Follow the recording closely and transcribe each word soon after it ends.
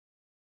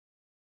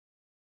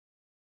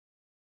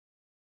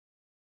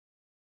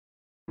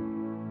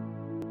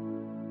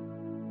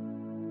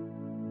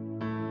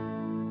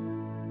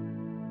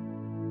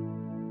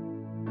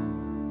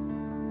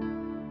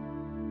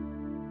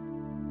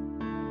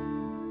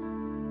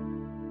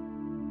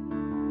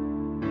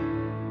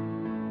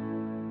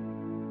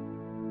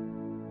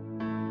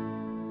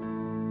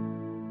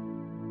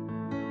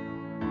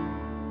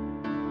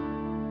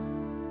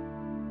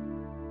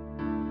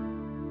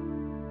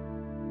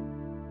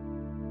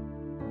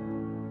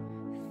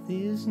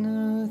There's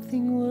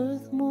nothing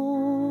worth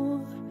more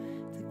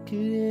that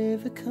could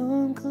ever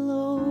come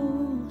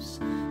close.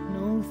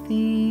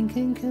 Nothing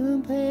can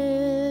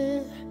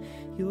compare.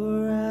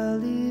 You're our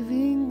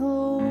living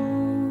hope.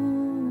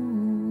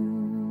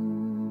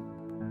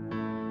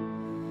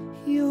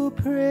 Your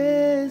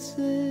presence,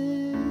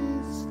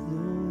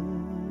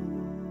 Lord.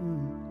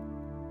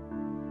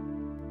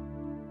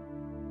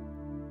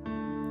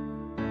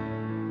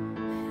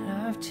 And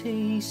I've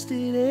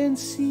tasted and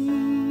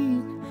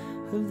seen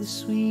of the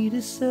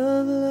sweetest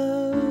of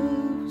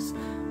loves,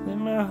 when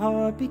my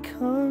heart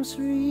becomes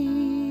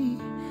free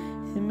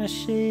and my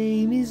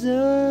shame is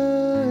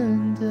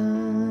undone.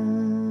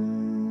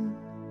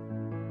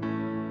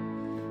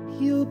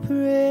 Your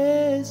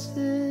presence,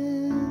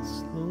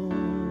 Lord.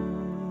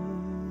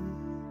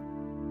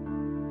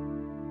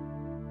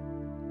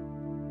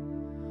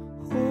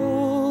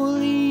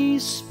 Holy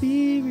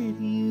Spirit,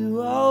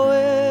 you are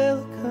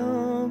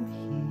welcome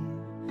here.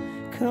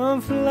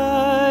 Come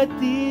flood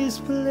this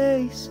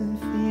place and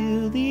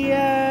fill the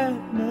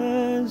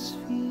atmosphere.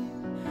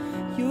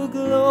 Your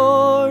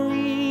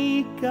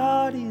glory,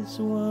 God, is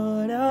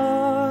what our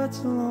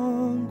hearts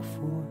long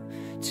for,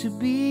 to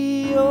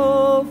be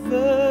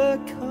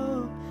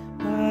overcome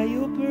by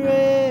your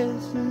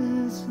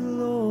presence,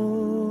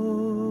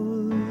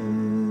 Lord.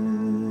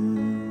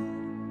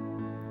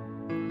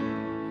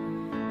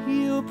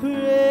 Your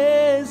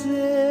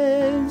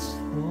presence,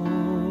 Lord.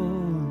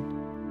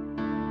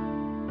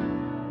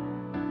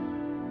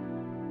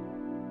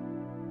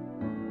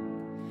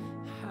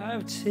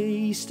 I've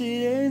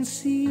tasted and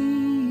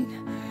seen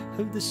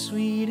of the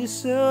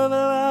sweetest of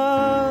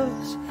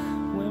loves,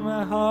 when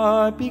my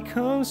heart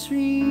becomes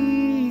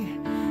free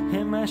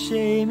and my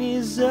shame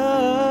is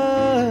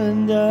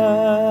undone.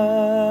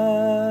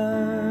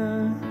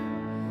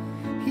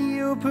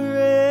 Your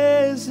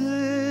presence,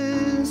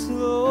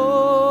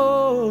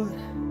 Lord.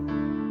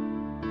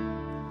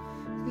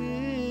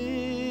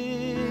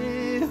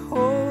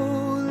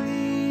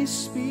 Holy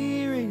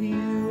Spirit,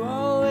 you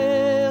are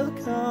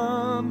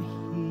welcome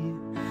here.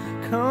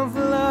 Come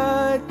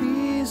flood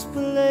this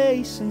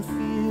place and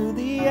fill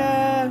the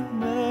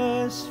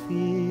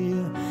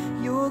atmosphere.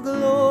 Your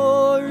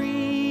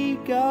glory,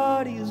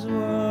 God, is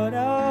what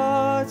our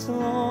hearts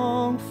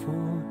long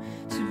for,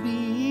 to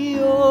be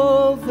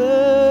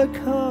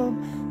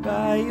overcome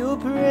by your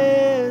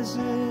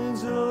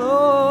presence,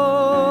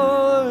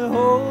 Lord.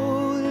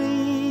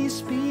 Holy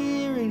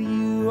Spirit,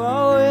 you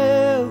are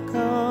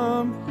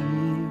welcome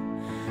here.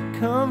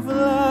 Come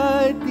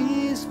flood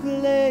this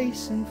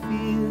place and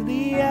fill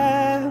the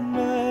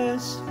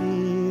atmosphere.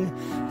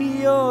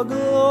 Your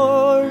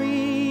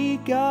glory,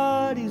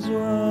 God, is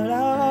what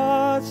our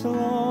hearts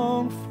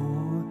long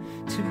for,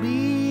 to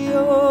be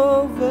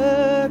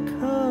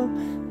overcome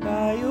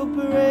by your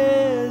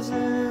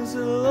presence,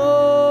 Lord.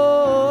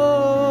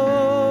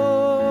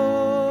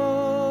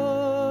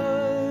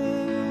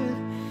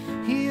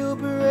 Your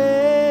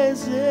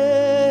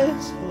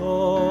presence,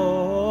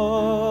 Lord.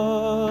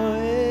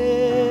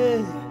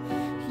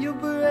 Your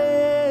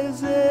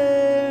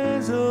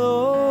presence,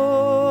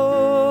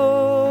 Lord.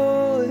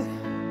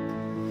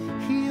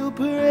 Your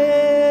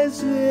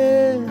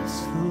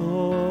presence,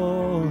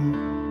 Lord.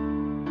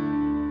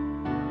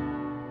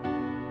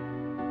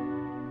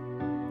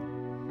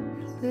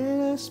 Let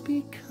us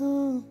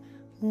become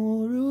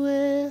more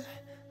aware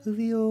of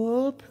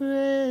your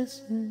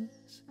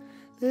presence.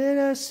 Let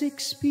us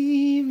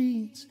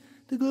experience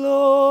the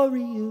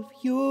glory of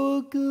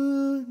your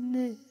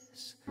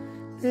goodness.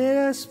 Let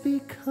us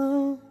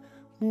become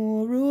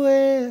more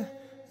aware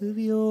of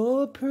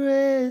your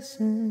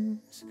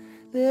presence.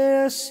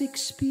 Let us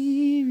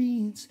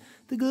experience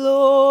the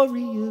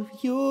glory of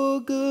your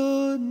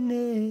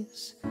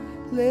goodness.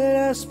 Let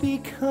us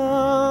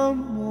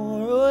become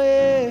more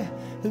aware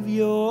of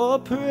your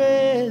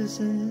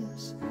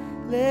presence.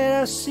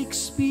 Let us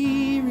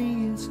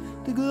experience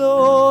the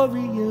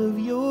glory of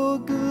your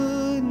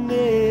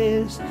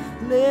goodness.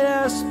 Let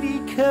us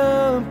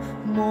become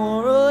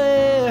more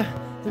aware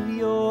of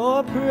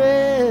your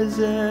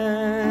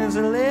presence.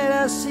 Let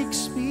us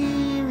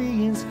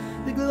experience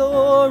the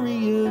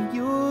glory of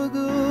your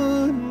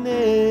goodness.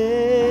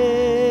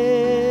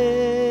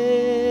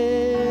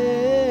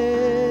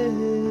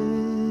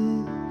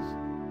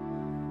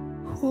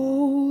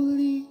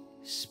 Holy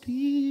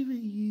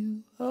Spirit,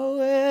 you are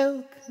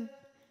welcome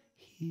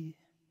here.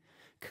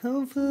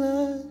 Come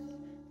flood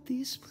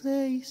this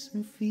place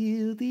and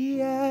fill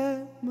the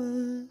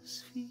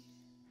atmosphere.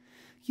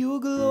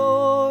 Your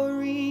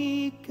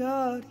glory,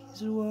 God,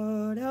 is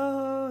what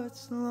our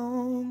hearts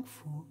long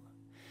for,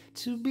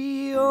 to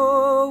be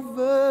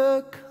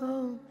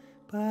overcome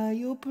by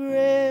your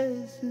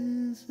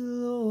presence,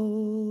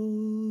 Lord.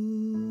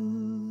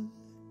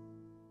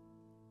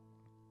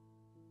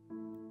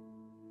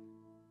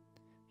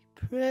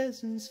 Your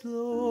presence,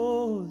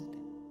 Lord.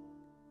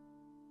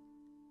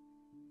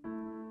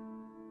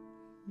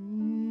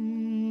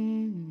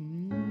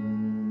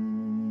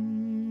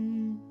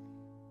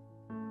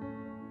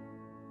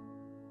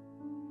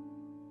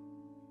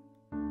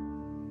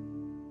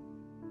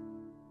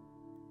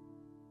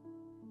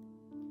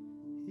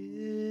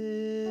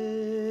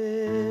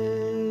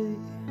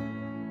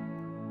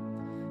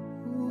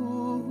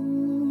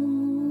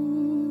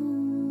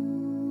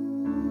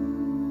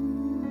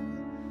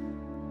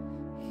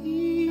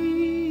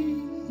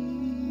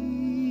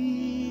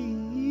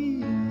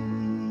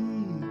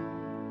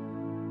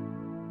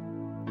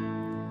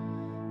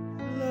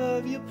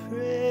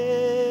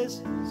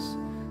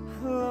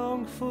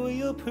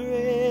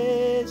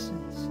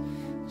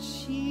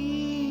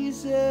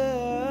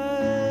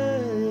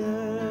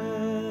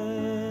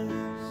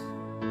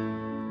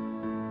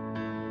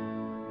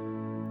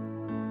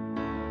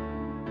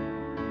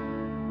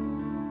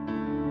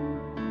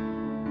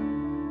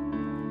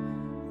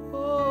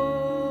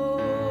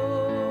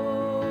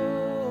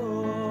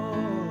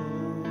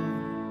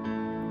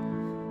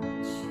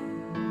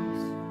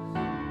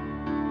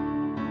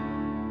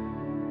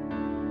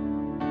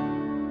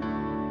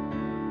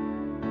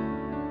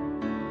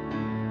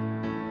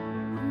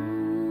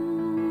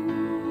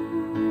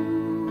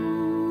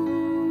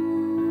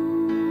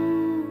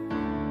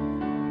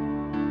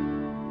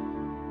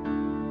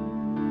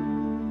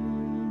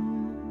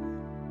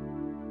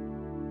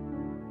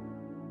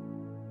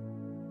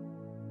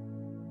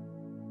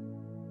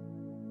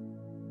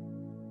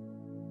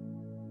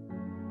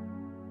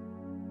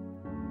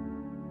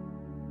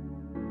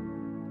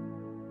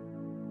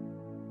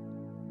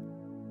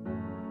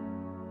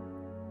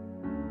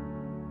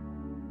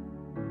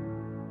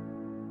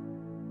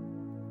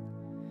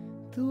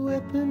 The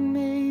weapon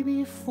may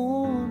be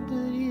formed,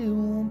 but it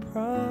won't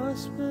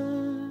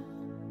prosper.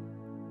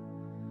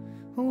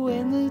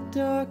 When the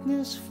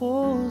darkness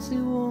falls, it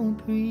won't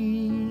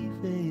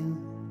prevail.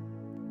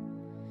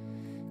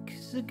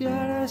 'Cause the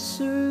God I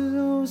serve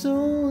knows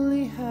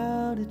only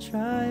how to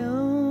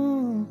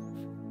triumph.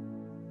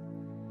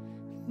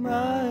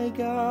 My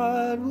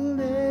God will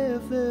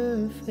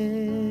never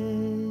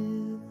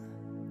fail.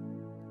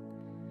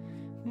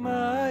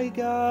 My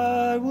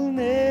God will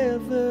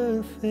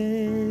never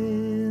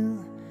fail.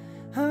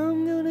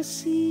 I'm gonna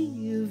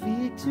see a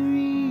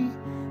victory.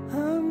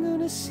 I'm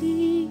gonna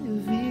see a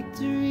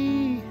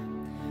victory.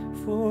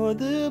 For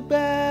the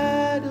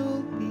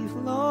battle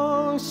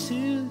belongs to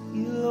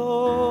you,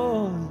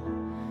 Lord.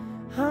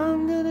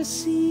 I'm gonna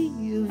see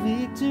a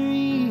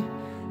victory.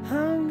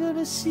 I'm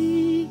gonna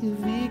see a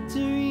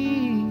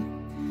victory.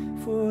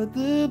 For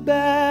the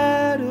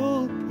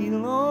battle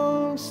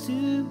belongs to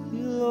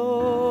you,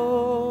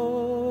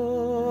 Lord.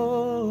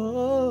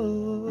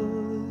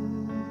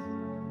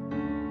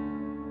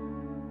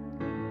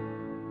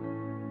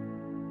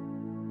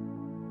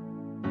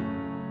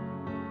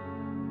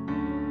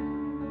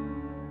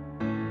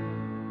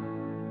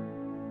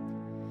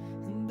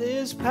 And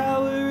there's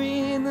power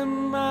in the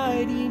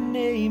mighty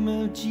name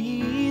of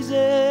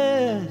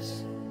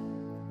Jesus.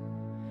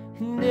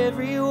 And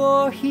every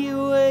war he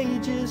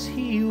wages,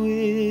 he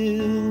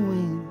will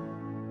win.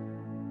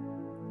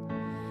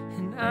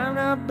 And I'm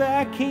not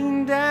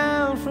backing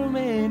down from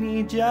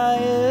any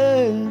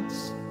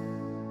giants,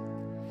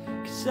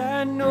 'cause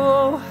I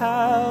know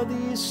how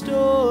this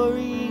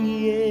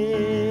story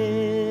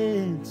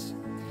ends.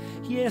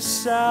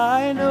 Yes,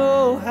 I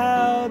know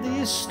how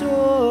this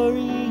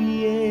story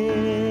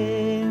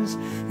ends.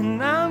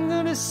 And I'm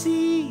gonna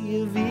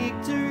see a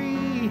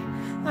victory.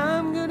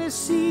 I'm gonna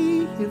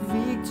see a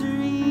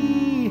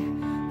victory.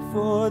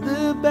 For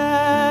the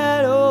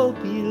battle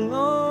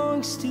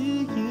belongs to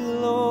you,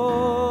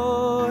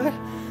 Lord.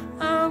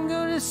 I'm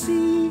gonna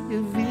see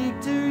a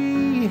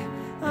victory.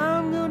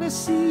 I'm gonna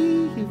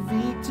see a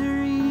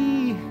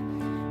victory.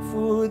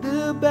 For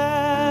the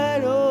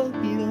battle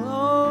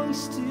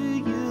belongs to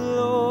you,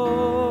 Lord.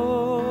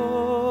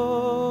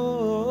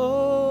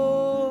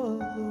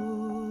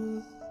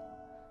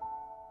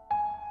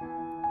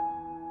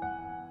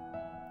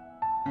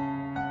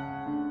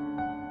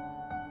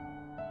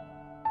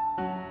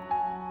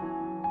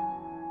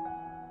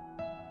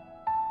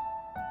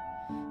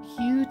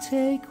 You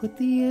take what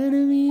the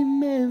enemy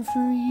meant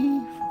for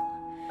evil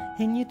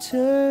and you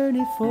turn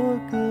it for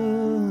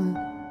good.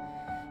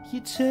 You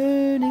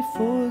turn it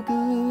for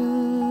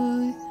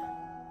good.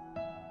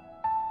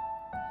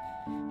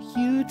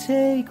 You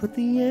take what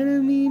the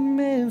enemy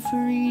meant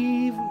for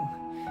evil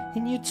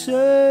and you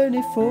turn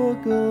it for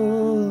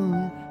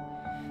good.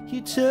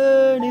 You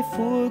turn it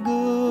for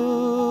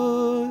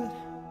good.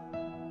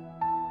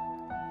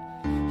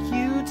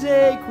 You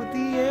take what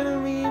the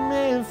enemy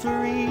meant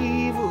for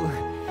evil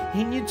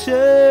and you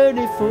turn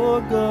it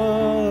for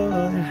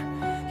good.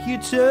 You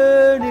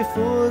turn it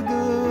for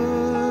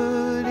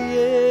good,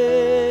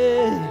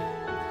 yeah.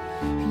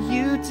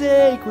 You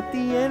take what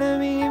the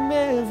enemy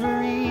meant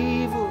for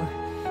evil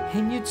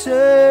and you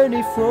turn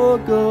it for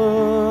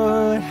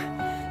good.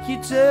 You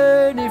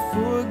turn it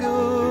for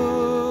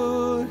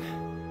good.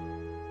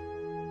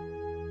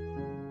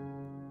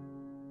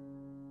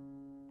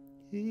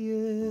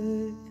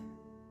 Yeah,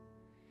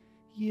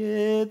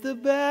 yeah, the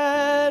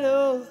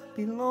battle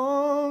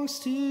belongs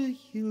to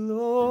you,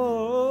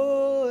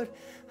 Lord.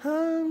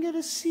 I'm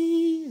gonna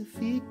see a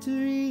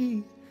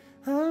victory.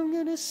 I'm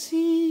gonna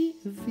see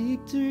a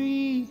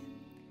victory.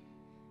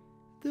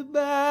 The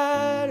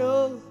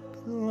battle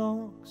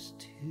belongs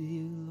to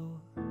you, Lord.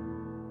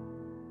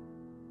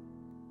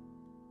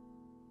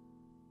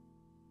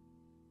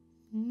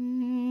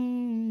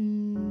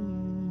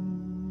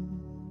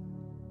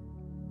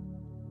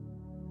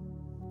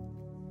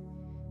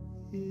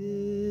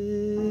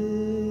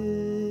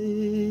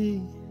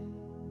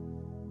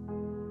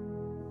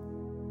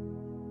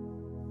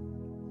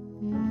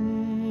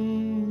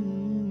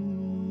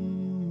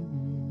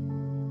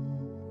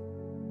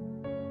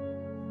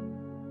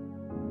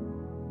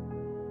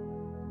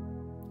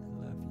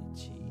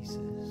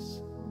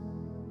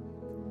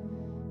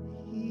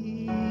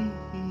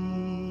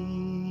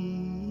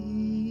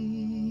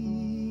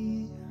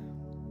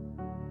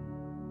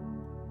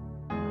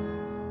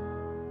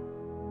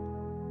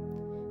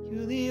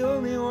 You're the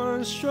only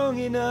one strong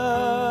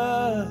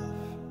enough.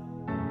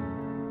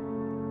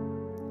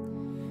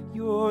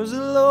 Yours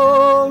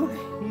alone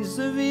is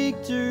the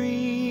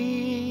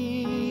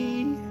victory.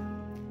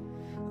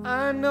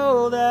 I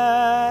know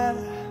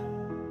that.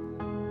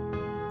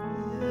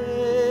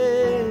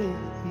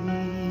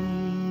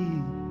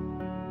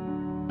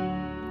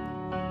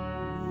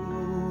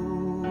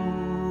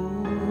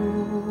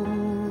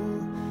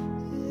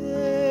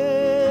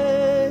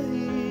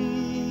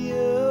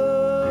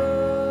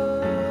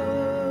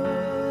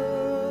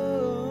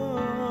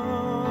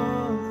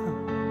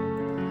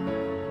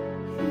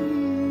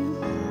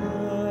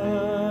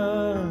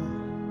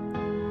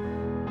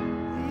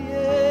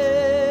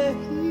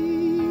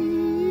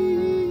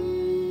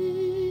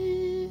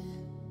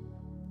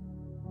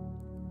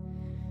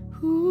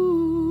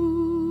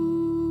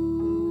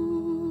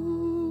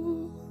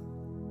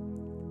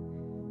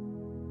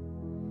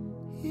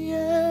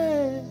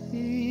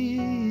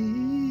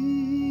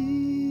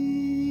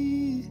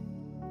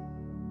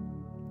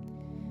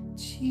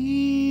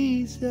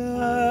 Jesus.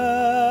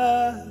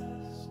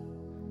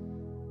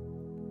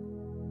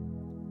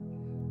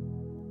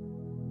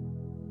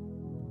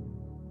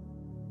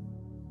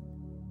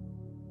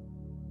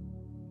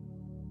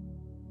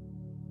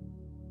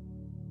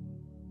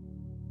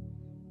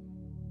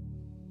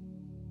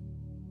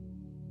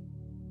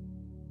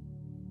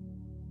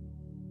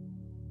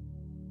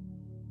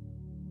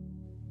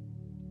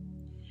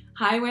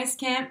 Hi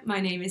Westcamp, my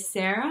name is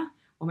Sarah,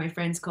 or my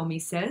friends call me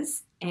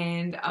Sez,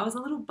 and I was a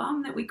little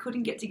bummed that we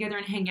couldn't get together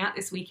and hang out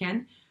this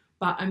weekend,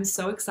 but I'm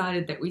so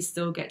excited that we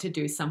still get to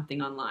do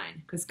something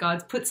online because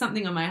God's put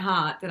something on my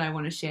heart that I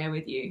want to share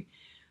with you.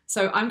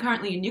 So I'm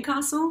currently in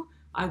Newcastle.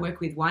 I work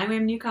with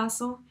YWAM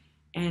Newcastle,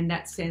 and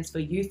that stands for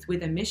Youth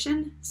with a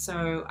Mission,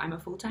 so I'm a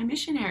full-time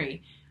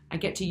missionary. I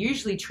get to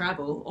usually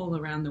travel all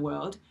around the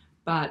world,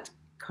 but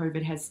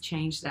COVID has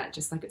changed that,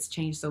 just like it's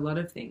changed a lot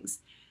of things.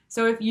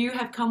 So if you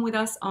have come with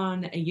us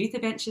on a Youth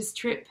Adventures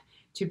trip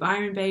to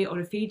Byron Bay or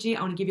to Fiji,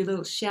 I want to give you a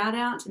little shout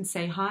out and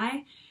say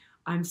hi.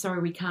 I'm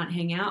sorry we can't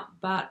hang out,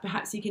 but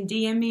perhaps you can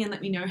DM me and let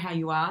me know how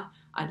you are.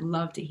 I'd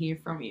love to hear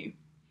from you.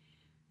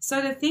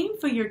 So the theme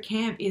for your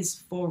camp is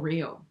for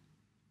real.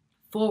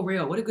 For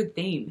real, what a good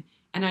theme.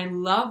 And I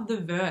love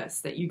the verse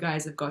that you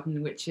guys have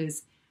gotten, which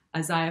is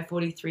Isaiah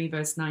 43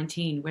 verse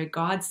 19, where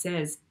God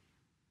says,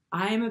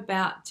 I am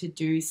about to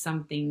do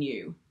something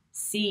new.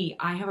 See,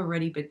 I have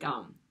already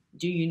begun.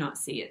 Do you not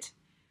see it?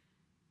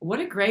 What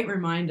a great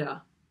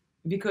reminder,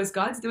 because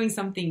God's doing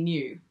something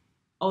new,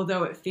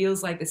 although it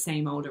feels like the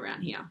same old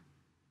around here.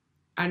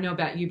 I don't know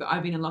about you, but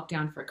I've been in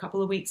lockdown for a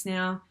couple of weeks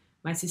now.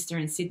 My sister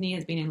in Sydney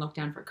has been in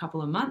lockdown for a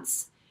couple of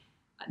months.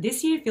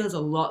 This year feels a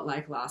lot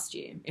like last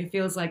year. It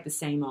feels like the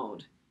same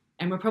old,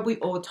 and we're probably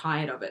all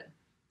tired of it.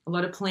 A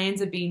lot of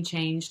plans have been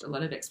changed. A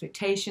lot of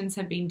expectations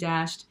have been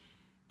dashed.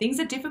 Things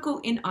are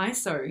difficult in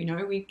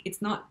ISO.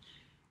 It's not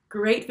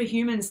great for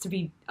humans to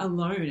be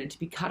alone and to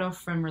be cut off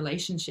from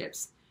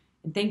relationships.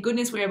 And thank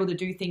goodness we're able to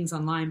do things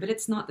online, but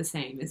it's not the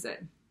same, is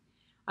it?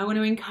 I want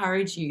to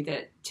encourage you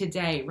that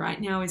today, right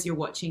now, as you're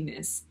watching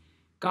this,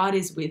 God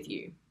is with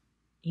you.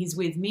 He's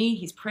with me,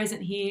 He's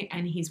present here,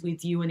 and He's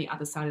with you on the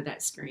other side of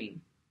that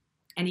screen.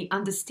 And He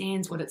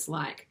understands what it's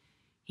like.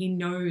 He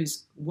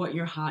knows what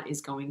your heart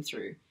is going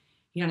through.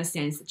 He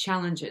understands the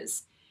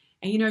challenges.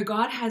 And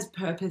God has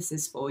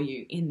purposes for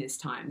you in this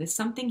time. There's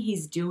something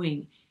He's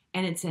doing,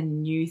 and it's a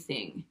new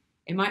thing.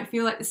 It might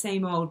feel like the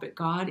same old, but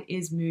God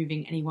is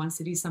moving and He wants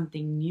to do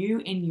something new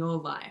in your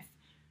life.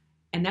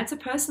 And that's a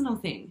personal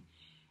thing.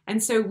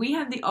 And so we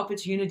have the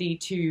opportunity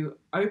to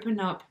open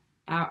up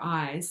our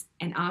eyes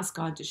and ask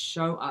God to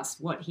show us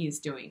what He is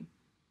doing.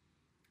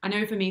 I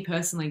know for me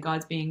personally,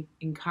 God's been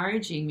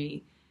encouraging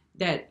me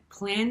that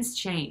plans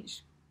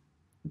change,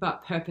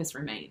 but purpose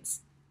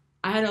remains.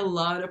 I had a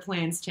lot of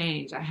plans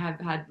change. I have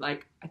had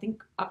I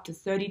think up to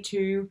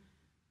 32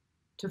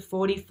 to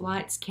 40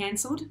 flights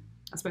cancelled.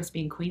 I'm supposed to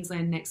be in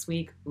Queensland next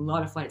week. A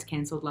lot of flights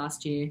cancelled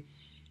last year.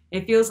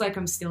 It feels like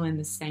I'm still in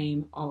the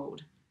same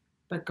old,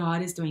 but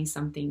God is doing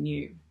something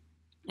new.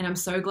 And I'm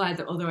so glad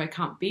that although I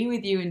can't be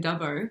with you in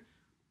Dubbo,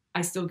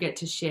 I still get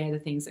to share the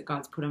things that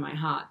God's put on my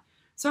heart.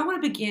 So I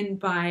want to begin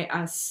by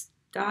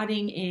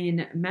starting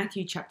in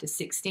Matthew chapter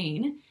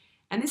 16.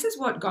 And this is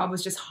what God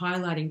was just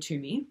highlighting to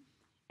me.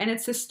 And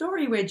it's a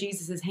story where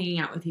Jesus is hanging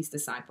out with His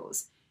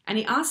disciples. And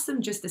He asks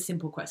them just a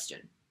simple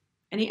question.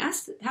 And He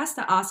has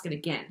to ask it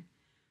again.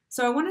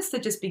 So I want us to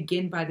just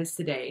begin by this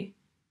today.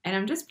 And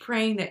I'm just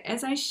praying that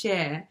as I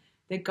share,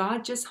 that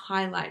God just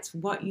highlights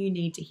what you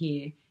need to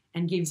hear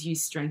and gives you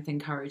strength and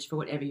courage for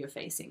whatever you're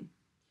facing.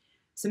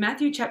 So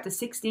Matthew chapter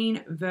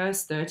 16,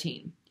 verse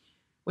 13.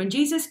 When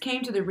Jesus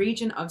came to the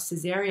region of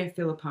Caesarea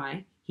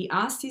Philippi, He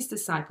asked His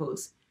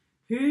disciples,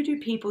 "Who do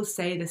people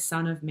say the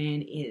Son of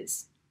Man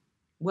is?"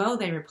 "Well,"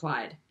 they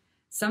replied,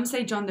 "some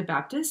say John the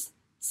Baptist,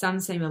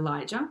 some say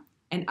Elijah,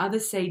 and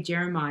others say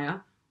Jeremiah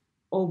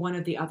or one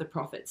of the other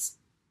prophets."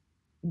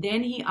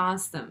 Then He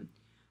asked them,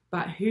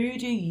 "But who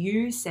do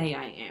you say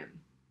I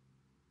am?"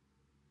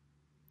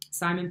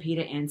 Simon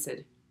Peter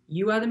answered,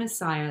 "You are the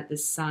Messiah, the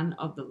Son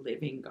of the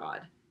living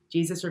God."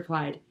 Jesus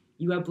replied,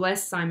 "You are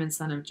blessed, Simon,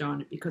 son of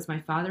John, because my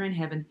Father in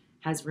heaven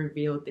has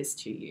revealed this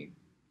to you."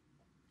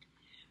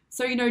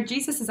 So,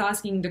 Jesus is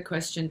asking the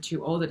question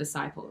to all the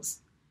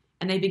disciples.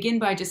 And they begin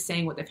by just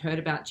saying what they've heard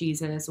about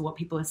Jesus or what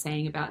people are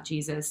saying about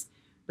Jesus.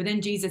 But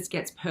then Jesus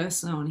gets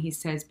personal and he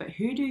says, "But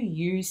who do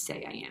you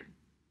say I am?"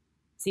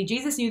 See,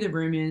 Jesus knew the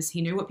rumors,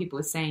 he knew what people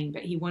were saying,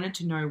 but he wanted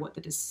to know what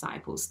the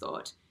disciples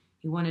thought.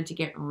 He wanted to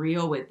get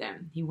real with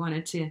them. He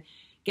wanted to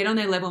get on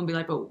their level and be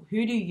like, "But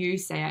who do you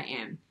say I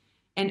am?"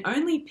 And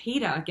only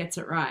Peter gets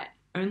it right.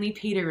 Only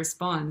Peter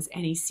responds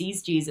and he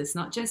sees Jesus,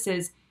 not just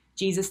as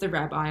Jesus the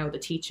rabbi or the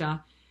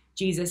teacher,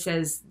 Jesus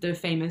as the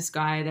famous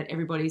guy that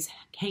everybody's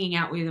hanging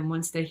out with and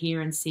wants to hear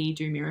and see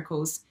do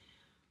miracles.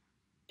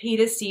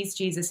 Peter sees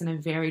Jesus in a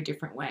very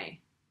different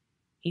way.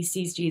 He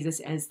sees Jesus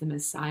as the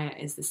Messiah,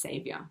 as the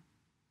Savior.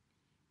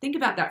 Think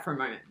about that for a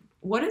moment.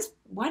 Why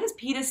does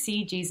Peter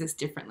see Jesus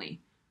differently?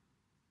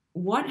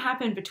 What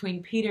happened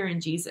between Peter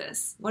and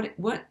Jesus?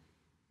 What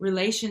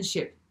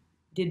relationship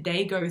did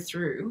they go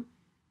through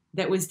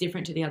that was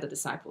different to the other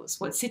disciples?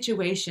 What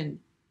situation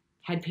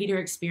had Peter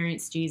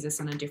experienced Jesus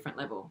on a different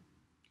level?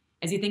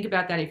 As you think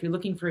about that, if you're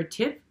looking for a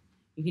tip,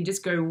 you can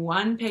just go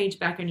one page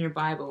back in your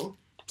Bible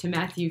to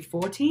Matthew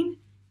 14,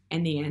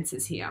 and the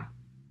answer's here.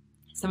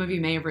 Some of you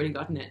may have already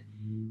gotten it.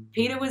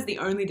 Peter was the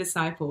only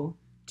disciple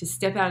to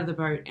step out of the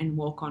boat and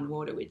walk on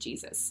water with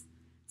Jesus.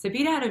 So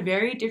Peter had a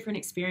very different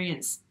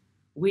experience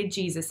with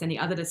Jesus than the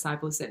other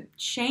disciples that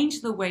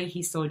changed the way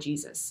he saw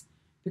Jesus,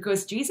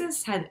 because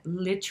Jesus had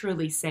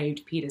literally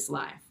saved Peter's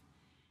life.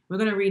 We're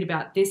going to read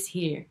about this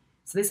here.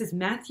 So this is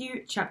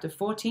Matthew chapter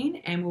 14,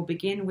 and we'll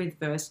begin with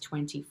verse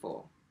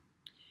 24.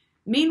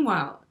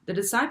 "Meanwhile, the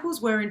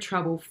disciples were in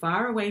trouble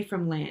far away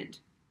from land,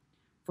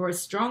 for a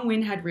strong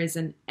wind had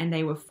risen, and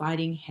they were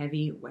fighting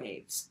heavy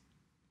waves.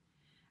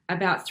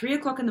 About 3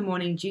 o'clock in the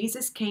morning,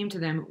 Jesus came to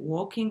them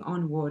walking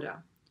on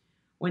water.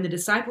 When the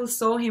disciples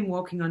saw him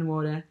walking on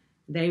water,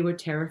 they were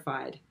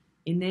terrified.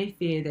 In their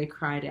fear, they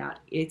cried out,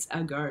 'It's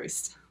a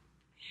ghost.'"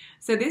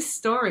 So this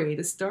story,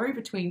 the story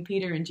between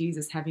Peter and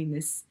Jesus having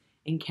this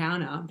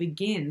encounter,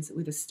 begins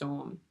with a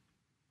storm.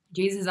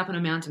 Jesus is up on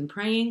a mountain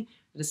praying.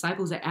 The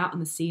disciples are out on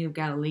the Sea of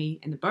Galilee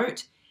in the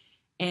boat,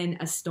 and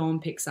a storm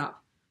picks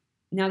up.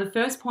 Now, the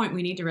first point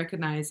we need to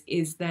recognize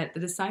is that the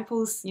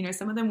disciples,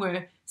 some of them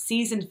were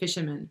seasoned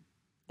fishermen.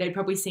 They'd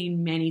probably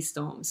seen many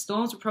storms.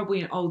 Storms were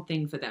probably an old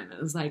thing for them. It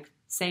was like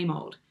same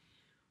old.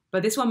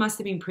 But this one must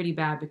have been pretty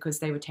bad because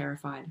they were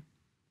terrified.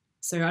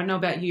 So I don't know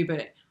about you,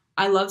 but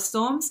I love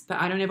storms,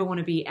 but I don't ever want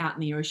to be out in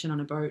the ocean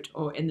on a boat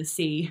or in the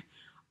sea,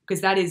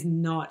 because that is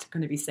not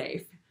going to be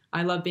safe.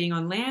 I love being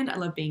on land. I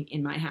love being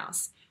in my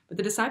house. But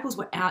the disciples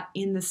were out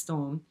in the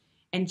storm,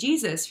 and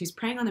Jesus, who's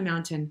praying on the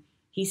mountain,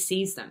 he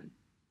sees them.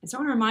 And so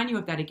I want to remind you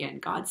of that again.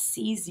 God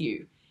sees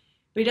you,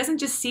 but he doesn't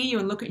just see you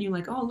and look at you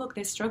like, "Oh, look,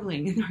 they're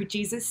struggling." No,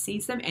 Jesus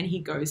sees them and he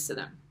goes to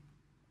them.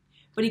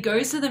 But he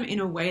goes to them in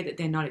a way that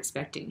they're not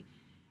expecting.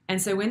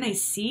 And so when they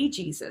see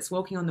Jesus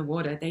walking on the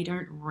water, they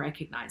don't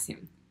recognize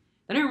him.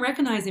 They don't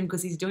recognize him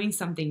because he's doing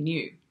something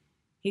new.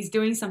 He's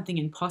doing something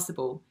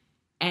impossible.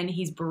 And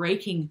he's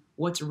breaking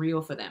what's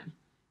real for them.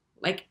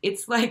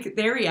 It's like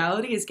their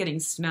reality is getting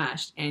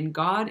smashed, and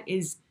God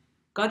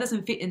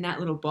doesn't fit in that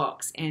little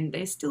box, and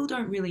they still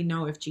don't really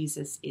know if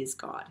Jesus is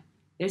God.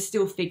 They're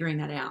still figuring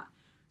that out.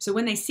 So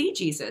when they see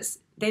Jesus,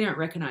 they don't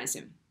recognize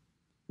him.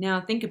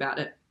 Now think about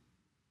it.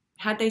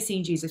 Had they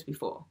seen Jesus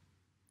before?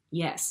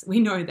 Yes,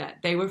 we know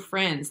that. They were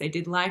friends. They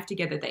did life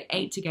together. They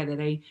ate together.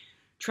 They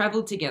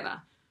traveled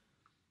together.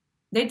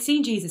 They'd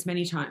seen Jesus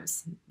many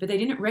times, but they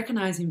didn't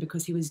recognize him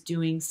because he was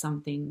doing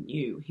something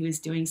new. He was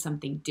doing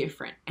something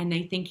different, and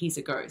they think he's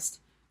a ghost.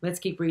 Let's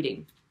keep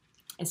reading.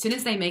 As soon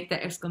as they make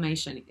that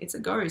exclamation, "It's a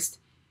ghost,"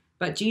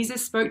 but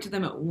Jesus spoke to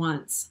them at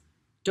once.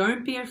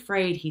 "Don't be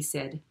afraid," he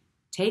said.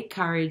 "Take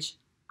courage,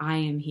 I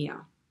am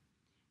here."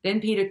 Then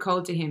Peter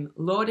called to him,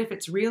 "Lord, if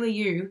it's really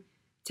you,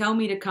 tell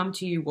me to come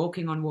to you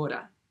walking on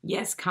water."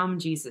 "Yes, come,"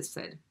 Jesus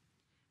said.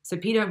 So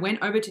Peter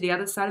went over to the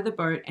other side of the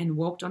boat and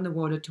walked on the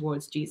water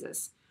towards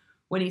Jesus.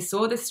 When he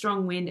saw the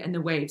strong wind and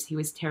the waves, he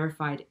was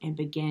terrified and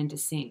began to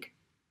sink.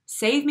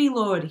 "Save me,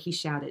 Lord," he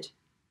shouted.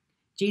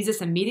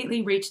 Jesus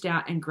immediately reached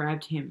out and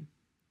grabbed him.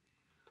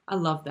 I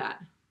love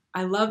that.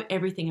 I love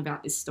everything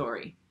about this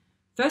story.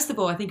 First of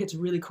all, I think it's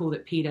really cool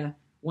that Peter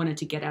wanted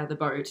to get out of the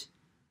boat.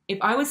 If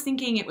I was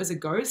thinking it was a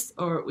ghost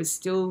or it was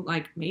still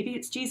like maybe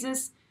it's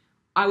Jesus,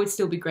 I would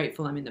still be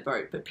grateful I'm in the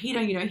boat. But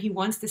Peter, he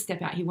wants to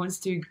step out. He wants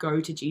to go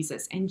to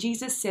Jesus. And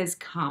Jesus says,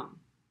 "Come."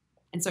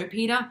 And so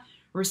Peter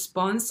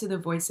responds to the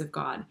voice of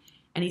God,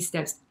 and he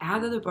steps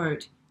out of the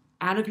boat,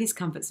 out of his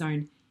comfort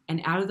zone, and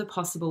out of the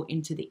possible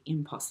into the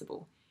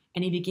impossible.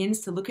 And he begins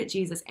to look at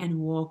Jesus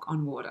and walk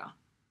on water.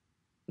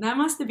 That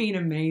must have been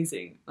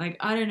amazing.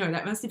 I don't know,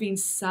 that must have been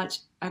such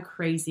a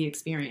crazy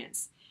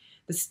experience.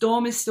 The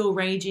storm is still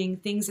raging,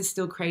 things are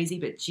still crazy,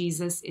 but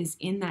Jesus is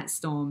in that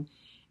storm,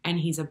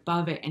 and he's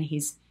above it, and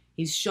he's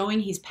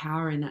showing his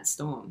power in that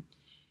storm.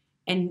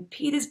 And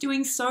Peter's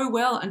doing so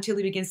well until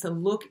he begins to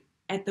look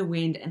at the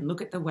wind and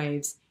look at the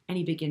waves, and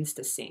he begins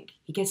to sink.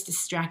 He gets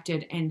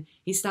distracted and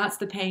he starts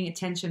to paying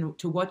attention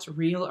to what's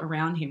real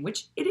around him,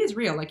 which it is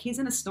real, like he's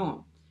in a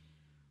storm.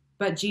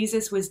 But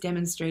Jesus was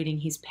demonstrating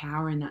his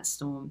power in that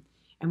storm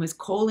and was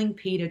calling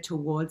Peter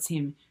towards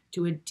him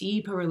to a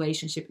deeper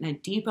relationship and a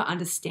deeper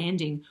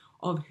understanding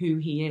of who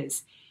he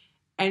is.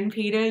 And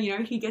Peter,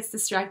 he gets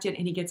distracted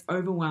and he gets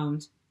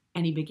overwhelmed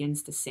and he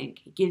begins to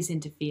sink. He gives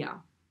into fear.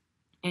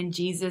 And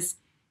Jesus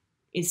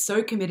is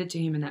so committed to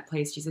him in that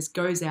place. Jesus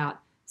goes out,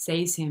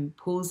 saves him,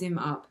 pulls him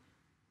up,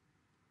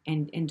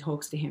 and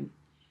talks to him.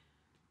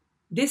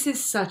 This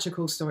is such a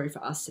cool story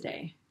for us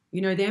today.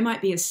 There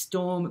might be a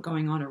storm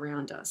going on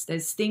around us.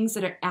 There's things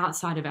that are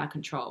outside of our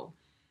control,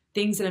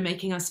 things that are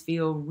making us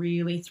feel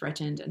really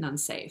threatened and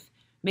unsafe.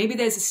 Maybe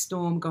there's a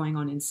storm going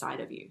on inside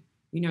of you.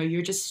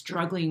 You're just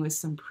struggling with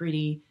some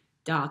pretty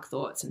dark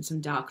thoughts and some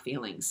dark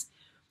feelings.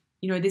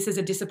 This is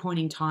a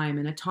disappointing time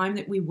and a time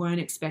that we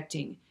weren't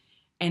expecting.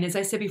 And as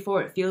I said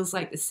before, it feels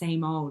like the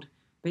same old,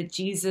 but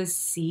Jesus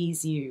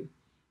sees you.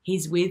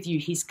 He's with you.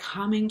 He's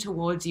coming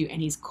towards you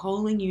and he's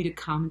calling you to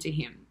come to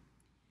him.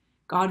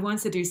 God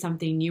wants to do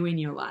something new in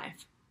your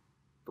life,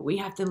 but we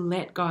have to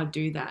let God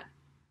do that.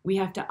 We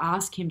have to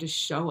ask him to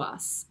show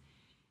us.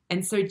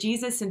 And so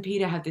Jesus and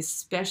Peter have this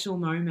special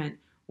moment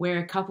where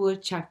a couple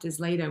of chapters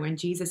later, when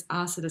Jesus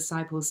asks the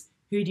disciples,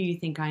 "Who do you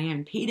think I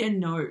am?" Peter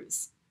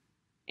knows.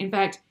 In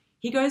fact,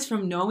 he goes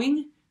from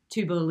knowing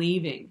to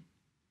believing.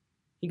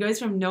 He goes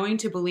from knowing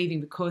to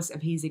believing because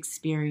of his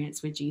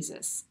experience with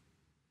Jesus.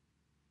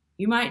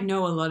 You might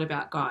know a lot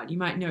about God. You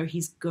might know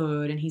he's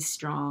good and he's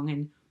strong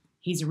and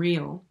he's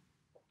real.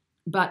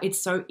 But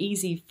it's so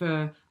easy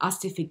for us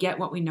to forget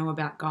what we know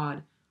about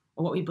God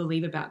or what we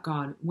believe about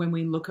God when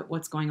we look at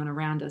what's going on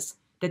around us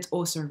that's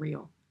also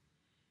real.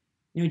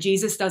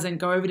 Jesus doesn't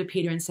go over to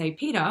Peter and say,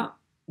 "Peter,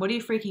 what are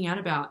you freaking out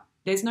about?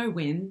 There's no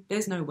wind,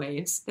 there's no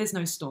waves, there's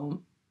no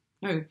storm."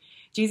 No,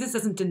 Jesus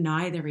doesn't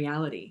deny the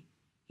reality.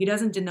 He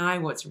doesn't deny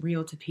what's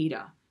real to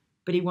Peter,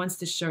 but he wants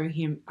to show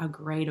him a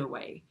greater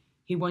way.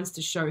 He wants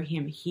to show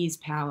him his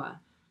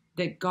power,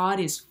 that God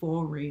is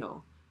for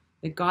real,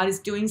 that God is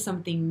doing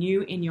something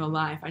new in your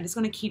life. I'm just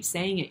going to keep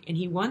saying it. And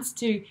he wants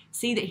to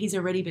see that he's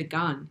already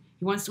begun.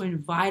 He wants to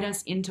invite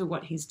us into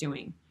what he's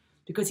doing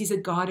because he's a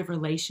God of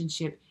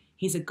relationship.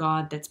 He's a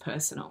God that's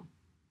personal.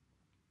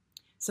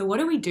 So what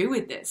do we do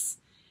with this?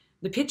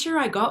 The picture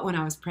I got when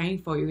I was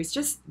praying for you is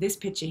just this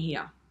picture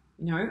here,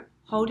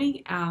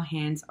 holding our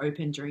hands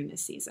open during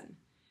this season.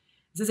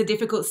 This is a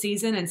difficult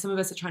season and some of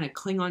us are trying to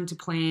cling on to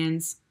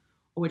plans,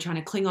 or we're trying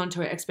to cling on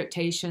to our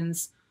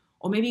expectations,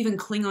 or maybe even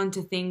cling on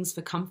to things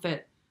for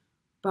comfort,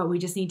 but we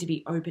just need to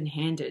be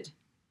open-handed.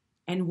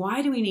 And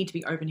why do we need to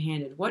be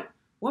open-handed?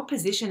 What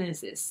position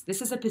is this?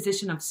 This is a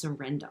position of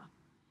surrender.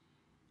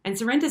 And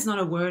surrender is not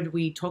a word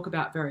we talk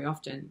about very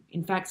often.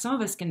 In fact, some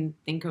of us can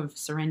think of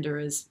surrender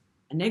as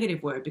a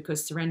negative word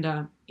because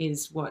surrender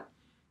is what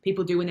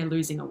people do when they're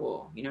losing a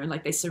war.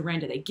 Like they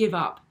surrender, they give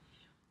up.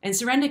 And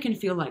surrender can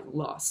feel like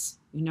loss.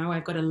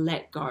 I've got to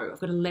let go.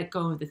 I've got to let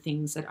go of the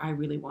things that I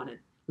really wanted.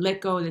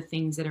 Let go of the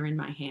things that are in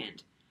my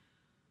hand.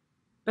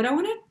 But I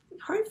want to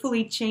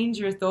hopefully change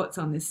your thoughts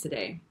on this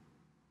today.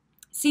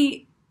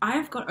 See,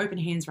 I've got open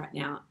hands right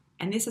now,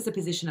 and this is a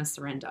position of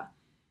surrender.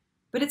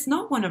 But it's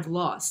not one of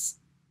loss.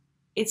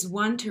 It's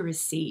one to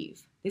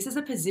receive. This is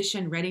a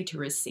position ready to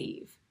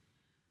receive.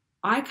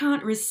 I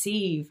can't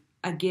receive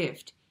a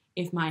gift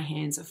if my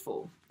hands are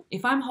full.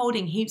 If I'm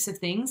holding heaps of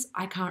things,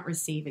 I can't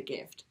receive a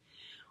gift.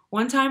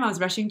 One time I was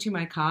rushing to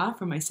my car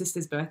for my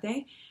sister's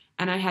birthday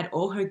and I had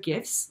all her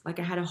gifts. Like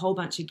I had a whole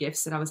bunch of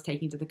gifts that I was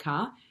taking to the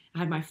car. I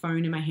had my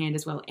phone in my hand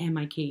as well and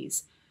my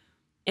keys.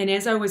 And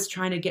as I was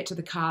trying to get to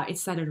the car, it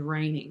started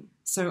raining.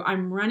 So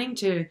I'm running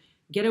to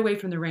get away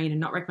from the rain and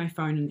not wreck my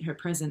phone and her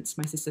presents,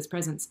 my sister's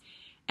presents.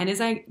 And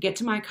as I get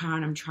to my car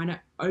and I'm trying to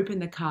open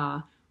the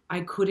car,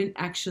 I couldn't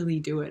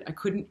actually do it. I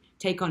couldn't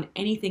take on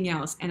anything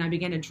else. And I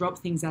began to drop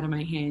things out of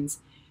my hands.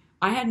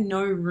 I had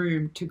no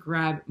room to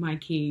grab my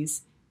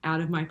keys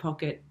out of my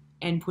pocket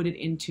and put it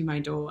into my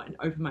door and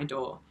open my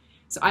door.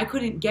 So I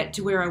couldn't get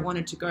to where I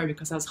wanted to go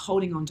because I was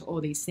holding on to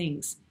all these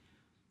things.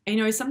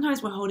 And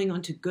sometimes we're holding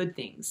on to good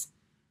things,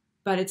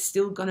 but it's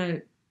still going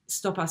to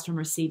stop us from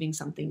receiving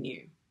something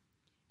new.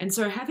 And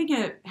so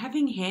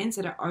having hands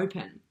that are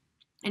open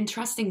and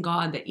trusting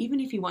God that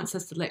even if he wants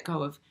us to let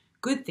go of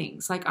good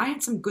things, like I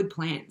had some good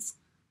plans.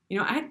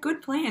 I had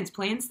good plans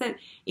that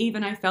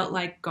even I felt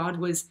like God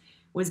was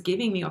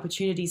giving me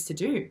opportunities to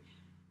do,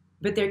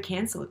 but they're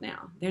canceled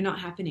now. They're not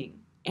happening.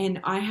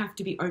 And I have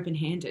to be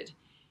open-handed.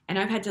 And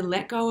I've had to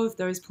let go of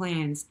those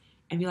plans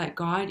and be like,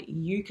 God,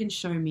 you can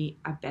show me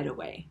a better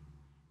way.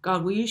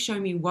 God, will you show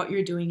me what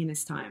you're doing in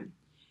this time?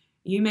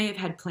 You may have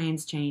had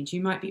plans change.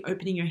 You might be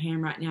opening your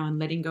hand right now and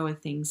letting go of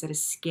things that are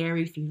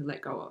scary for you to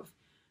let go of.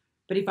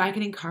 But if I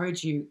can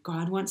encourage you,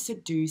 God wants to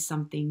do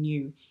something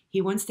new.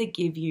 He wants to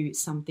give you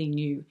something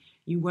new.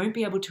 You won't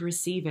be able to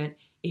receive it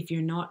if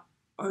you're not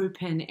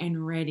open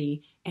and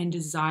ready and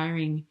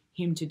desiring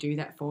him to do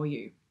that for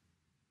you.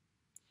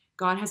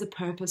 God has a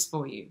purpose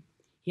for you.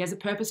 He has a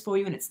purpose for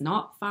you and it's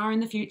not far in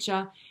the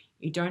future.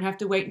 You don't have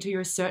to wait until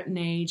you're a certain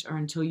age or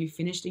until you've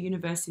finished a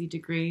university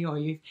degree or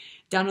you've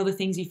done all the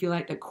things you feel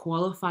like that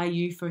qualify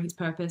you for his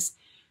purpose.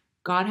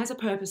 God has a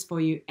purpose for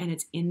you, and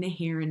it's in the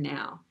here and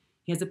now.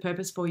 He has a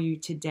purpose for you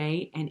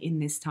today and in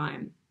this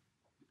time.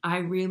 I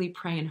really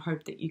pray and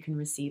hope that you can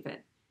receive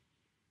it.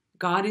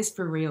 God is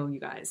for real, you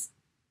guys.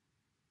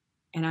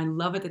 And I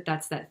love it that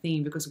that's that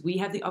theme, because we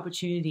have the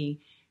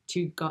opportunity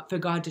for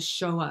God to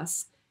show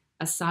us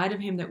a side of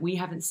him that we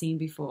haven't seen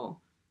before.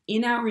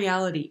 In our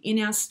reality, in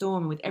our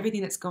storm, with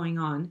everything that's going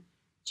on,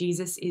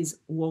 Jesus is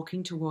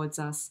walking towards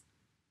us,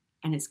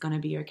 and it's going to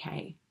be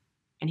okay.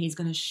 And he's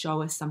going to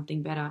show us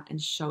something better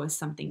and show us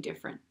something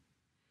different.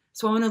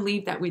 So I want to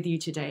leave that with you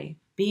today.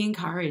 Be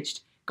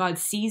encouraged. God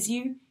sees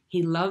you.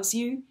 He loves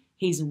you.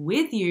 He's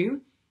with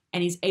you,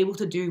 and he's able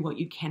to do what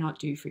you cannot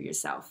do for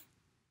yourself.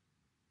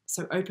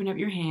 So open up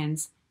your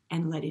hands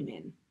and let him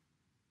in.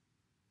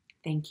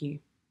 Thank you.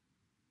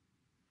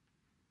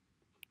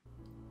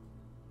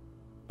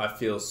 I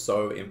feel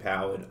so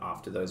empowered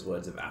after those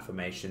words of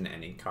affirmation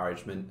and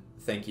encouragement.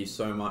 Thank you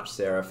so much,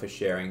 Sarah, for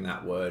sharing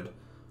that word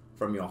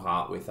from your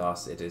heart with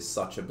us. It is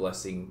such a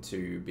blessing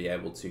to be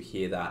able to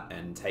hear that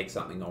and take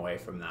something away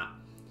from that.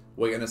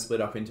 We're going to split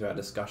up into our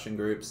discussion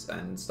groups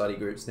and study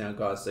groups now,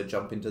 guys, so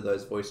jump into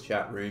those voice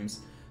chat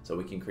rooms so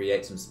we can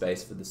create some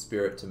space for the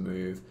Spirit to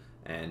move,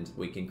 and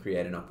we can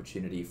create an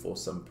opportunity for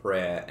some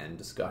prayer and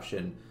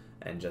discussion,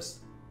 and just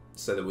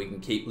so that we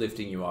can keep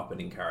lifting you up and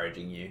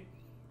encouraging you.